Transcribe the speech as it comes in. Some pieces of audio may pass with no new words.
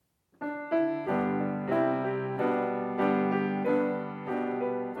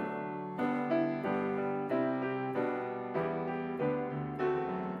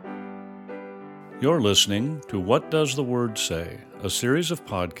You're listening to What Does the Word Say?, a series of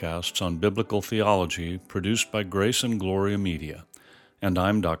podcasts on biblical theology produced by Grace and Gloria Media, and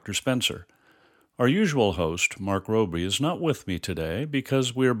I'm Dr. Spencer. Our usual host, Mark Roby, is not with me today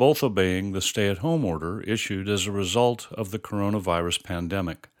because we are both obeying the stay-at-home order issued as a result of the coronavirus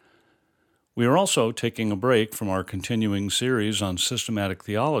pandemic. We are also taking a break from our continuing series on systematic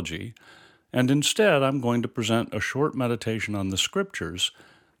theology, and instead I'm going to present a short meditation on the Scriptures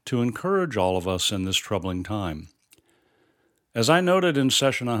to encourage all of us in this troubling time. As I noted in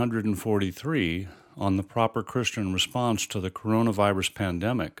session 143 on the proper Christian response to the coronavirus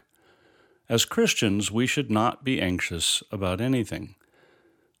pandemic, as Christians we should not be anxious about anything.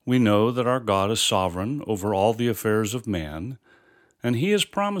 We know that our God is sovereign over all the affairs of man, and He has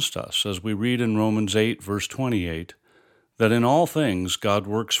promised us, as we read in Romans 8, verse 28, that in all things God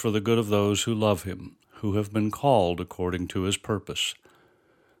works for the good of those who love Him, who have been called according to His purpose.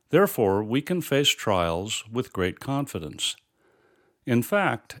 Therefore, we can face trials with great confidence. In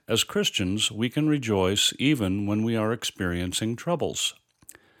fact, as Christians, we can rejoice even when we are experiencing troubles.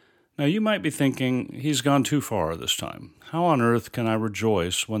 Now, you might be thinking, he's gone too far this time. How on earth can I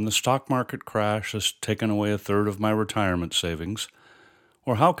rejoice when the stock market crash has taken away a third of my retirement savings?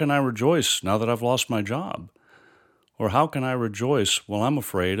 Or how can I rejoice now that I've lost my job? Or how can I rejoice while I'm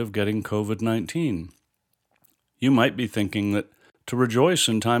afraid of getting COVID-19? You might be thinking that to rejoice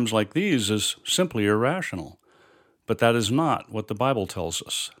in times like these is simply irrational, but that is not what the Bible tells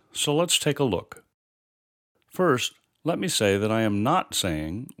us. So let's take a look. First, let me say that I am not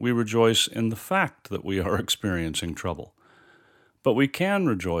saying we rejoice in the fact that we are experiencing trouble, but we can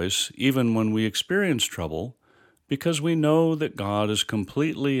rejoice even when we experience trouble because we know that God is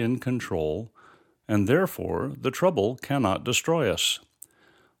completely in control, and therefore the trouble cannot destroy us.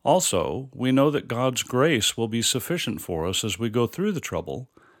 Also, we know that God's grace will be sufficient for us as we go through the trouble,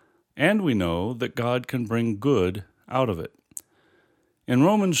 and we know that God can bring good out of it. In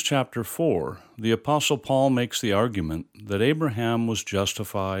Romans chapter 4, the Apostle Paul makes the argument that Abraham was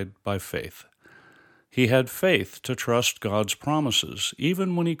justified by faith. He had faith to trust God's promises,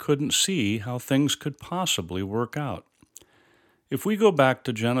 even when he couldn't see how things could possibly work out. If we go back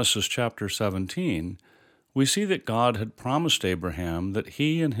to Genesis chapter 17, we see that God had promised Abraham that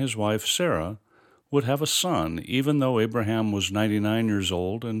he and his wife Sarah would have a son, even though Abraham was 99 years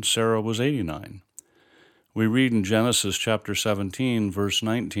old and Sarah was 89. We read in Genesis chapter 17, verse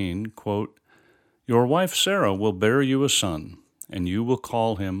 19, quote, "Your wife Sarah will bear you a son, and you will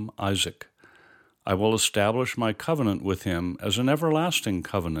call him Isaac. I will establish my covenant with him as an everlasting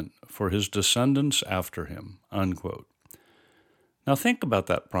covenant for his descendants after him," unquote. Now think about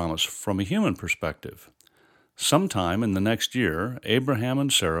that promise from a human perspective. Sometime in the next year, Abraham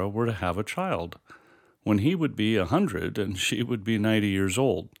and Sarah were to have a child, when he would be 100 and she would be 90 years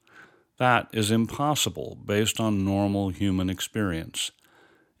old. That is impossible based on normal human experience.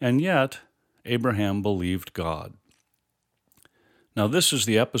 And yet, Abraham believed God. Now, this is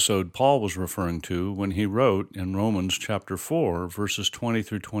the episode Paul was referring to when he wrote in Romans chapter 4, verses 20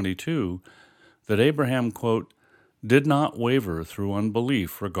 through 22, that Abraham, quote, "did not waver through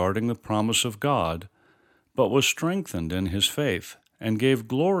unbelief regarding the promise of God, but was strengthened in his faith, and gave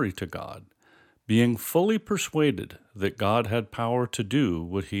glory to God, being fully persuaded that God had power to do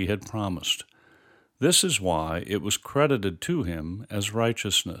what he had promised. This is why it was credited to him as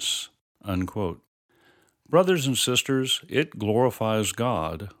righteousness," unquote. Brothers and sisters, it glorifies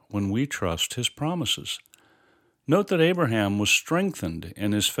God when we trust his promises. Note that Abraham was strengthened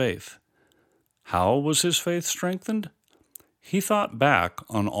in his faith. How was his faith strengthened? He thought back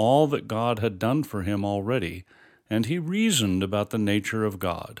on all that God had done for him already, and he reasoned about the nature of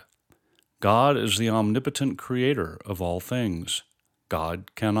God. God is the omnipotent creator of all things.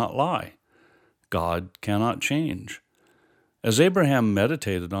 God cannot lie. God cannot change. As Abraham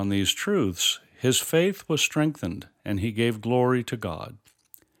meditated on these truths, his faith was strengthened, and he gave glory to God.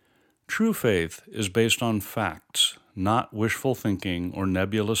 True faith is based on facts, not wishful thinking or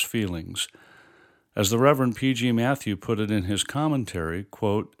nebulous feelings. As the Reverend P.G. Matthew put it in his commentary,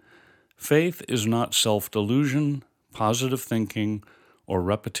 quote, "Faith is not self-delusion, positive thinking, or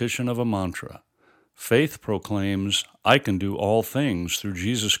repetition of a mantra. Faith proclaims, 'I can do all things through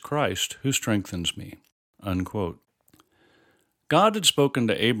Jesus Christ who strengthens me,'" unquote. God had spoken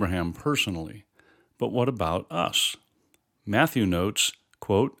to Abraham personally, but what about us? Matthew notes,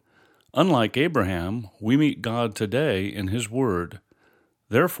 quote, "Unlike Abraham, we meet God today in His Word.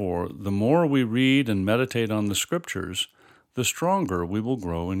 Therefore, the more we read and meditate on the Scriptures, the stronger we will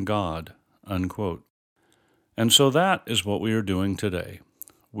grow in God," unquote. And so that is what we are doing today.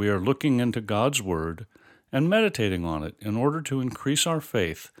 We are looking into God's Word and meditating on it in order to increase our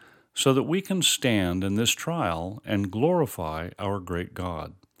faith so that we can stand in this trial and glorify our great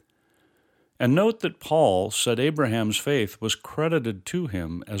God. And note that Paul said Abraham's faith was credited to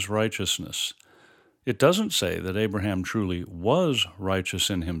him as righteousness. It doesn't say that Abraham truly was righteous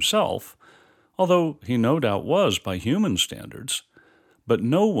in himself, although he no doubt was by human standards. But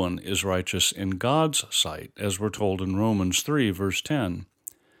no one is righteous in God's sight, as we're told in Romans 3, verse 10.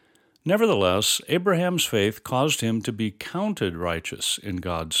 Nevertheless, Abraham's faith caused him to be counted righteous in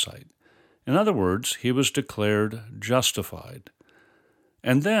God's sight. In other words, he was declared justified.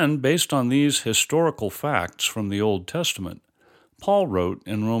 And then, based on these historical facts from the Old Testament, Paul wrote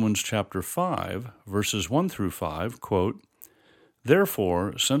in Romans chapter 5, verses 1 through 5, quote,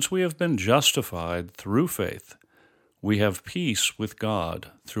 "Therefore, since we have been justified through faith, we have peace with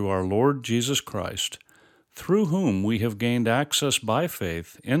God through our Lord Jesus Christ, through whom we have gained access by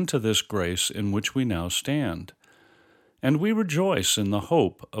faith into this grace in which we now stand. And we rejoice in the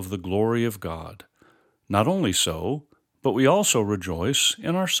hope of the glory of God. Not only so, but we also rejoice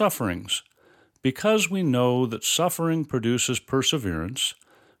in our sufferings, because we know that suffering produces perseverance,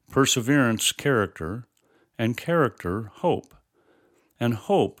 perseverance character, and character hope. And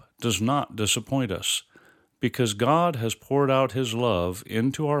hope does not disappoint us, because God has poured out His love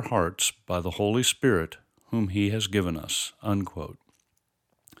into our hearts by the Holy Spirit, whom He has given us." Unquote.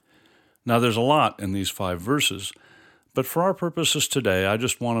 Now, there's a lot in these 5 verses, but for our purposes today, I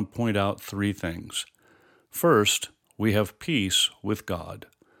just want to point out 3 things. First, we have peace with God.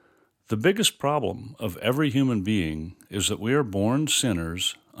 The biggest problem of every human being is that we are born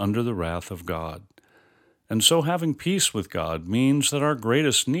sinners under the wrath of God. And so having peace with God means that our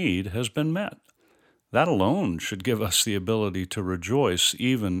greatest need has been met. That alone should give us the ability to rejoice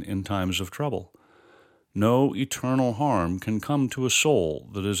even in times of trouble. No eternal harm can come to a soul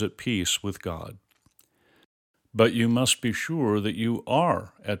that is at peace with God. But you must be sure that you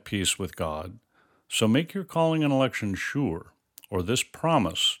are at peace with God, so make your calling and election sure, or this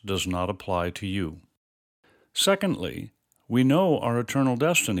promise does not apply to you. Secondly, we know our eternal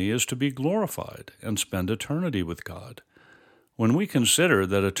destiny is to be glorified and spend eternity with God. When we consider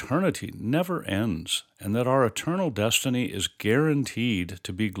that eternity never ends and that our eternal destiny is guaranteed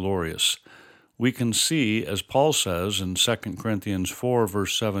to be glorious, we can see, as Paul says in 2 Corinthians 4,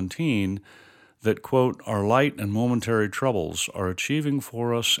 verse 17, that, quote, "our light and momentary troubles are achieving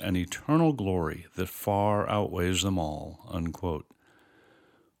for us an eternal glory that far outweighs them all," unquote.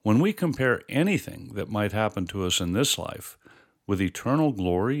 When we compare anything that might happen to us in this life with eternal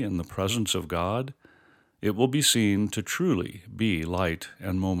glory in the presence of God, it will be seen to truly be light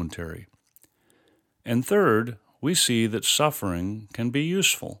and momentary. And third, we see that suffering can be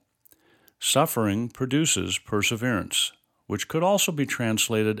useful. Suffering produces perseverance, which could also be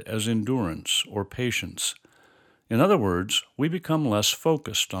translated as endurance or patience. In other words, we become less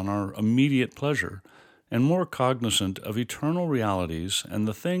focused on our immediate pleasure and more cognizant of eternal realities and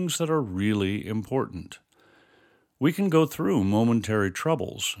the things that are really important. We can go through momentary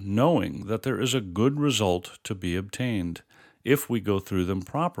troubles knowing that there is a good result to be obtained if we go through them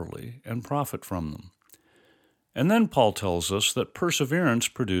properly and profit from them. And then Paul tells us that perseverance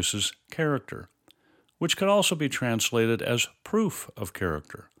produces character, which could also be translated as proof of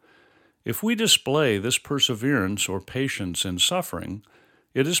character. If we display this perseverance or patience in suffering,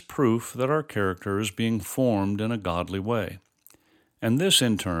 it is proof that our character is being formed in a godly way. And this,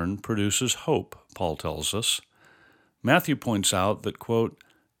 in turn, produces hope, Paul tells us. Matthew points out that, quote,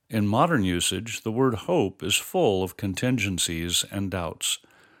 "in modern usage, the word hope is full of contingencies and doubts.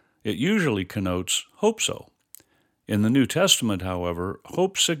 It usually connotes hope so. In the New Testament, however,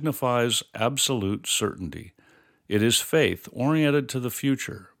 hope signifies absolute certainty. It is faith oriented to the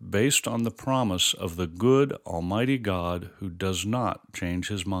future, based on the promise of the good, almighty God who does not change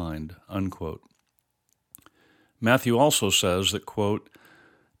His mind," unquote. Matthew also says that, quote,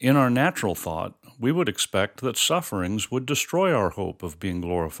 "in our natural thought, we would expect that sufferings would destroy our hope of being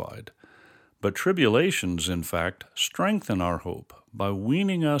glorified. But tribulations, in fact, strengthen our hope by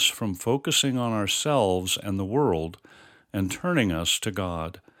weaning us from focusing on ourselves and the world and turning us to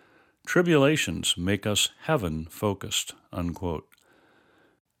God. Tribulations make us heaven-focused," unquote.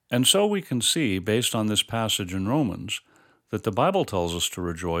 And so we can see, based on this passage in Romans, that the Bible tells us to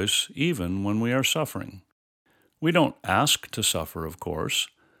rejoice even when we are suffering. We don't ask to suffer, of course.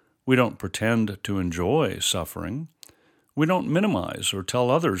 We don't pretend to enjoy suffering. We don't minimize or tell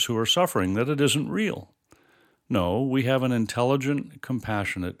others who are suffering that it isn't real. No, we have an intelligent,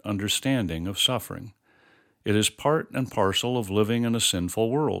 compassionate understanding of suffering. It is part and parcel of living in a sinful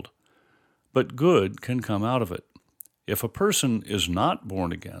world. But good can come out of it. If a person is not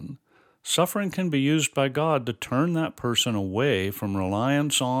born again, Suffering can be used by God to turn that person away from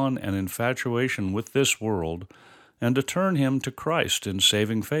reliance on and infatuation with this world and to turn him to Christ in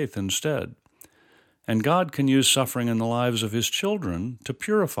saving faith instead. And God can use suffering in the lives of His children to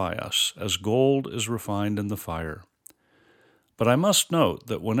purify us as gold is refined in the fire. But I must note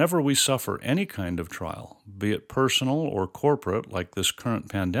that whenever we suffer any kind of trial, be it personal or corporate like this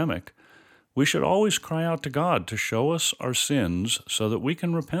current pandemic, we should always cry out to God to show us our sins so that we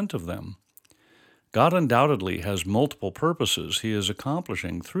can repent of them. God undoubtedly has multiple purposes He is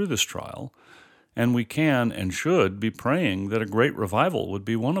accomplishing through this trial, and we can and should be praying that a great revival would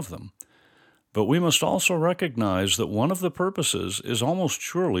be one of them. But we must also recognize that one of the purposes is almost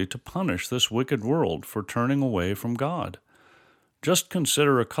surely to punish this wicked world for turning away from God. Just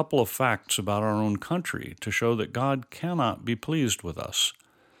consider a couple of facts about our own country to show that God cannot be pleased with us.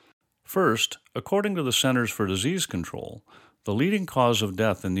 First, according to the Centers for Disease Control, the leading cause of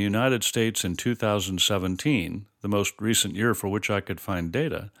death in the United States in 2017, the most recent year for which I could find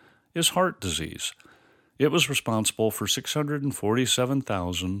data, is heart disease. It was responsible for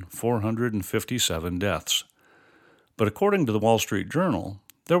 647,457 deaths. But according to the Wall Street Journal,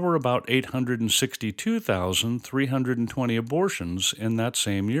 there were about 862,320 abortions in that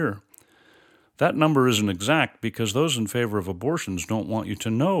same year. That number isn't exact because those in favor of abortions don't want you to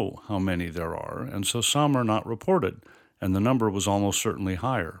know how many there are, and so some are not reported, and the number was almost certainly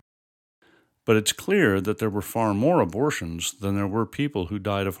higher. But it's clear that there were far more abortions than there were people who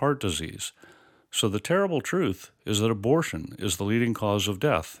died of heart disease. So the terrible truth is that abortion is the leading cause of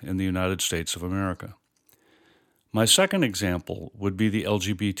death in the United States of America. My second example would be the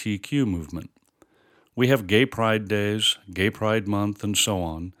LGBTQ movement. We have Gay Pride Days, Gay Pride Month, and so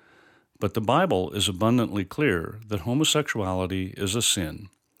on, but the Bible is abundantly clear that homosexuality is a sin.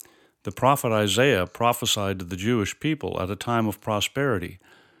 The prophet Isaiah prophesied to the Jewish people at a time of prosperity,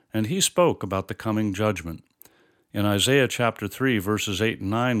 and he spoke about the coming judgment. In Isaiah chapter 3, verses 8 and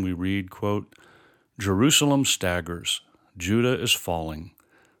 9, we read, quote, "Jerusalem staggers, Judah is falling.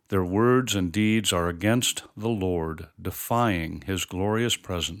 Their words and deeds are against the Lord, defying His glorious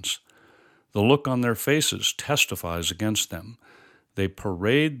presence. The look on their faces testifies against them. They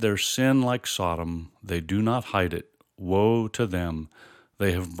parade their sin like Sodom. They do not hide it. Woe to them.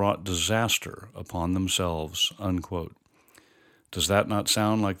 They have brought disaster upon themselves." Unquote. Does that not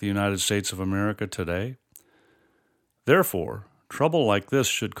sound like the United States of America today? Therefore, trouble like this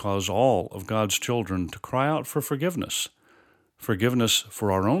should cause all of God's children to cry out for forgiveness for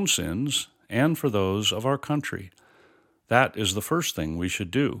our own sins and for those of our country. That is the first thing we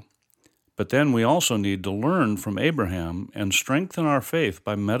should do. But then we also need to learn from Abraham and strengthen our faith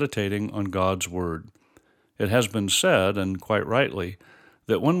by meditating on God's Word. It has been said, and quite rightly,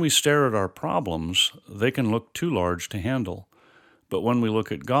 that when we stare at our problems, they can look too large to handle. But when we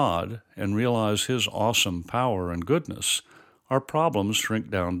look at God and realize His awesome power and goodness, our problems shrink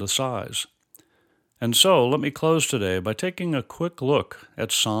down to size. And so let me close today by taking a quick look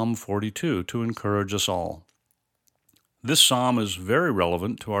at Psalm 42 to encourage us all. This psalm is very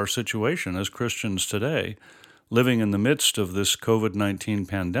relevant to our situation as Christians today, living in the midst of this COVID-19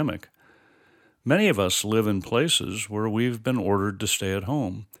 pandemic. Many of us live in places where we've been ordered to stay at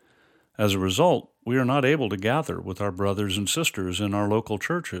home. As a result, we are not able to gather with our brothers and sisters in our local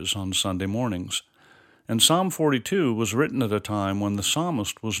churches on Sunday mornings. And Psalm 42 was written at a time when the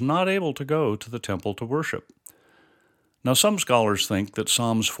psalmist was not able to go to the temple to worship. Now, some scholars think that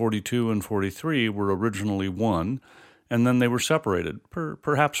Psalms 42 and 43 were originally one, and then they were separated,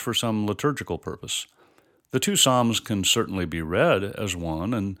 perhaps for some liturgical purpose. The two psalms can certainly be read as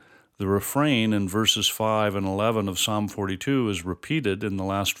one, and the refrain in verses 5 and 11 of Psalm 42 is repeated in the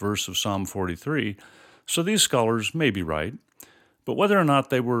last verse of Psalm 43, so these scholars may be right. But whether or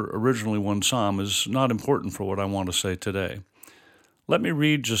not they were originally one psalm is not important for what I want to say today. Let me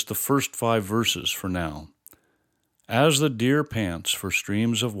read just the first 5 verses for now. "As the deer pants for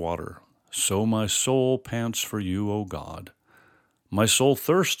streams of water, so my soul pants for you, O God. My soul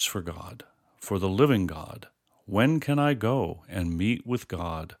thirsts for God, for the living God. When can I go and meet with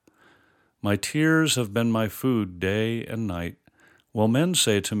God? My tears have been my food day and night, while men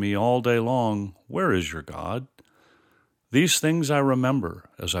say to me all day long, 'Where is your God?' These things I remember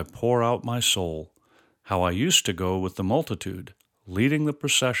as I pour out my soul, how I used to go with the multitude, leading the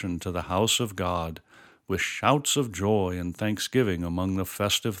procession to the house of God, with shouts of joy and thanksgiving among the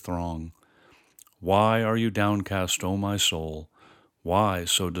festive throng. Why are you downcast, O my soul? Why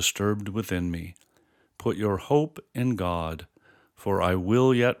so disturbed within me? Put your hope in God, for I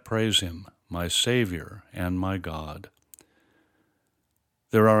will yet praise Him, my Savior and my God."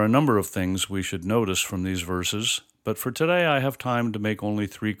 There are a number of things we should notice from these verses, but for today I have time to make only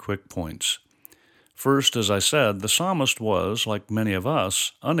 3 quick points. First, as I said, the psalmist was, like many of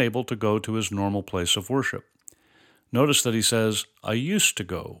us, unable to go to his normal place of worship. Notice that he says, "I used to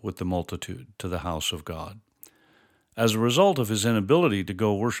go with the multitude to the house of God." As a result of his inability to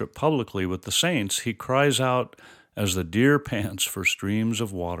go worship publicly with the saints, he cries out, "As the deer pants for streams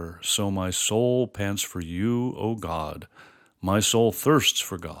of water, so my soul pants for you, O God. My soul thirsts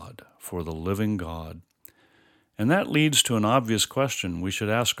for God, for the living God." And that leads to an obvious question we should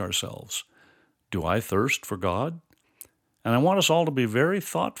ask ourselves. Do I thirst for God? And I want us all to be very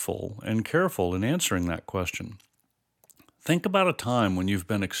thoughtful and careful in answering that question. Think about a time when you've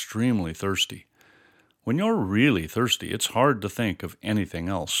been extremely thirsty. When you're really thirsty, it's hard to think of anything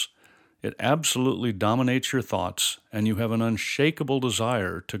else. It absolutely dominates your thoughts, and you have an unshakable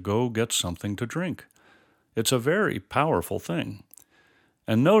desire to go get something to drink. It's a very powerful thing.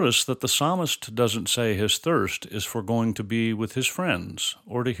 And notice that the psalmist doesn't say his thirst is for going to be with his friends,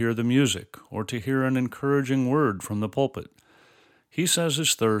 or to hear the music, or to hear an encouraging word from the pulpit. He says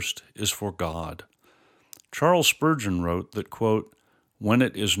his thirst is for God. Charles Spurgeon wrote that, quote, "When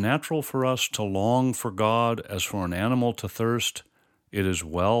it is natural for us to long for God as for an animal to thirst, it is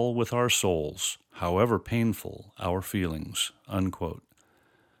well with our souls, however painful our feelings," unquote.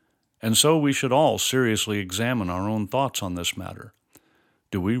 And so we should all seriously examine our own thoughts on this matter.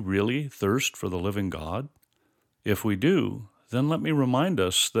 Do we really thirst for the living God? If we do, then let me remind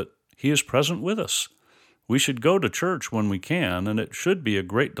us that He is present with us. We should go to church when we can, and it should be a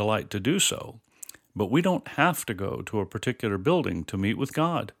great delight to do so. But we don't have to go to a particular building to meet with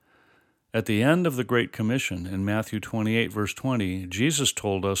God. At the end of the Great Commission in Matthew 28, verse 20, Jesus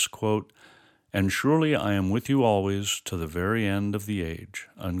told us, quote, "And surely I am with you always to the very end of the age,"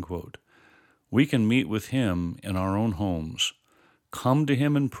 unquote. We can meet with Him in our own homes. Come to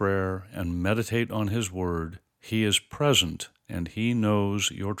Him in prayer and meditate on His Word. He is present and He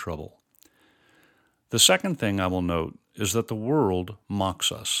knows your trouble. The second thing I will note is that the world mocks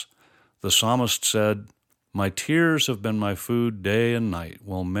us. The psalmist said, "My tears have been my food day and night,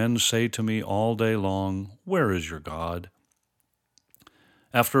 while men say to me all day long, 'Where is your God?'"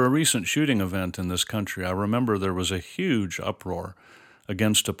 After a recent shooting event in this country, I remember there was a huge uproar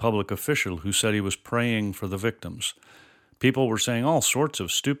against a public official who said he was praying for the victims. People were saying all sorts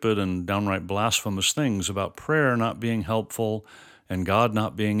of stupid and downright blasphemous things about prayer not being helpful and God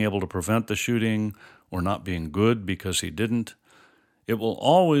not being able to prevent the shooting or not being good because He didn't. It will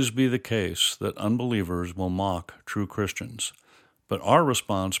always be the case that unbelievers will mock true Christians, but our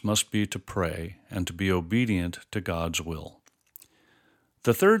response must be to pray and to be obedient to God's will.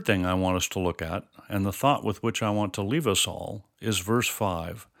 The third thing I want us to look at, and the thought with which I want to leave us all, is verse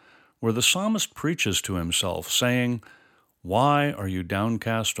 5, where the psalmist preaches to himself, saying, "Why are you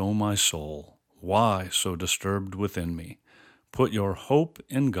downcast, O my soul? Why so disturbed within me? Put your hope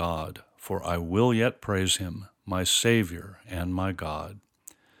in God, for I will yet praise Him, my Savior and my God."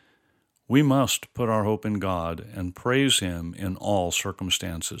 We must put our hope in God and praise Him in all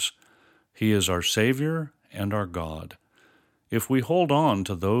circumstances. He is our Savior and our God. If we hold on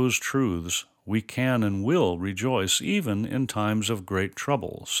to those truths, we can and will rejoice even in times of great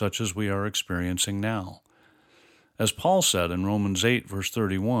trouble, such as we are experiencing now. As Paul said in Romans 8, verse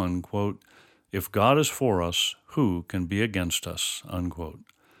 31, quote, "If God is for us, who can be against us?" Unquote.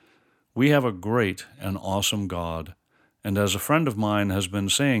 We have a great and awesome God, and as a friend of mine has been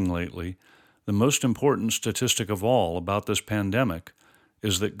saying lately, the most important statistic of all about this pandemic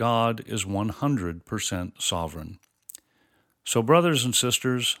is that God is 100% sovereign. So, brothers and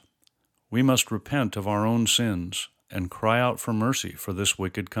sisters, we must repent of our own sins and cry out for mercy for this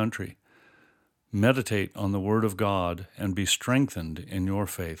wicked country. Meditate on the Word of God and be strengthened in your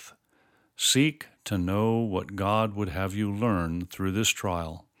faith. Seek to know what God would have you learn through this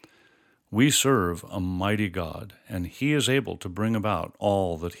trial. We serve a mighty God, and He is able to bring about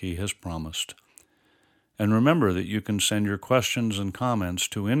all that He has promised. And remember that you can send your questions and comments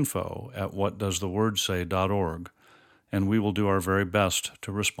to info@whatdoesthewordsay.org, and we will do our very best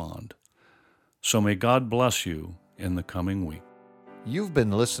to respond. So may God bless you in the coming week. You've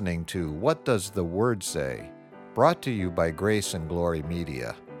been listening to What Does the Word Say? Brought to you by Grace and Glory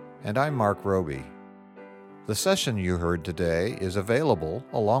Media, and I'm Mark Roby. The session you heard today is available,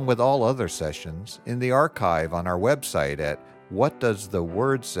 along with all other sessions, in the archive on our website at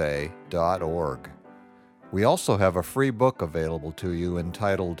whatdoesthewordsay.org. We also have a free book available to you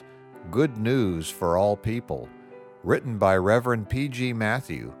entitled Good News for All People, written by Reverend P.G.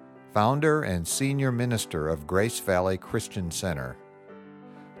 Matthew, founder and senior minister of Grace Valley Christian Center.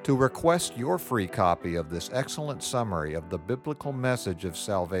 To request your free copy of this excellent summary of the biblical message of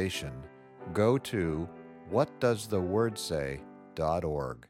salvation, go to whatdoesthewordsay.org.